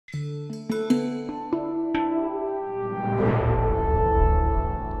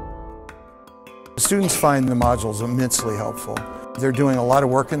Students find the modules immensely helpful. They're doing a lot of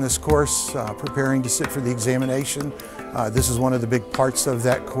work in this course, preparing to sit for the examination. This is one of the big parts of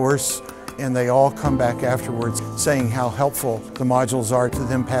that course, and they all come back afterwards saying how helpful the modules are to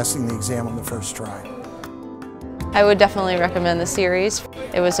them passing the exam on the first try. I would definitely recommend the series.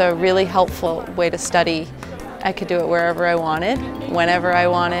 It was a really helpful way to study. I could do it wherever I wanted, whenever I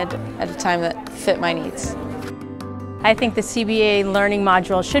wanted, at a time that fit my needs. I think the CBA learning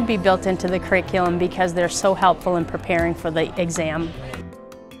module should be built into the curriculum because they're so helpful in preparing for the exam.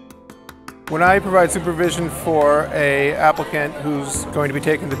 When I provide supervision for an applicant who's going to be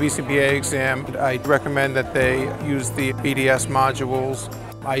taking the BCBA exam, I recommend that they use the BDS modules.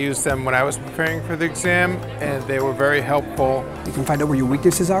 I used them when I was preparing for the exam, and they were very helpful. You can find out where your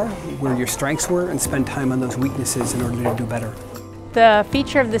weaknesses are, where your strengths were, and spend time on those weaknesses in order to do better. The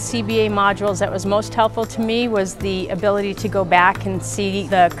feature of the CBA modules that was most helpful to me was the ability to go back and see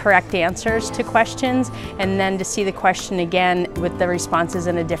the correct answers to questions, and then to see the question again with the responses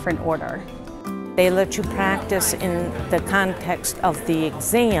in a different order. They let you practice in the context of the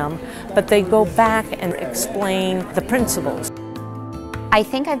exam, but they go back and explain the principles. I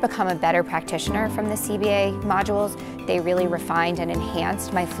think I've become a better practitioner from the CBA modules. They really refined and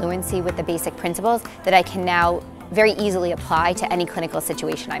enhanced my fluency with the basic principles that I can now very easily apply to any clinical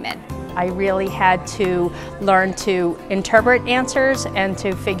situation I'm in. I really had to learn to interpret answers and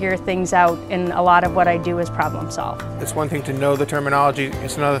to figure things out, and a lot of what I do is problem solve. It's one thing to know the terminology,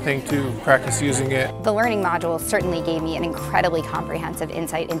 it's another thing to practice using it. The learning module certainly gave me an incredibly comprehensive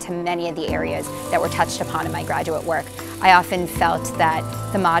insight into many of the areas that were touched upon in my graduate work. I often felt that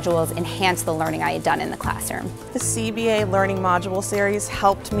the modules enhanced the learning I had done in the classroom. The CBA learning module series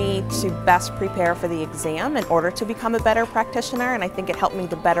helped me to best prepare for the exam in order to become a better practitioner, and I think it helped me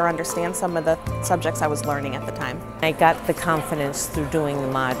to better understand some of the subjects I was learning at the time. I got the confidence through doing the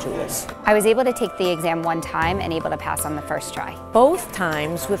modules. I was able to take the exam one time and able to pass on the first try. Both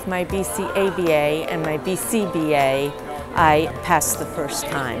times with my BCABA and my BCBA, I passed the first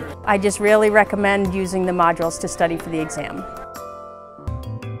time. I just really recommend using the modules to study for the exam.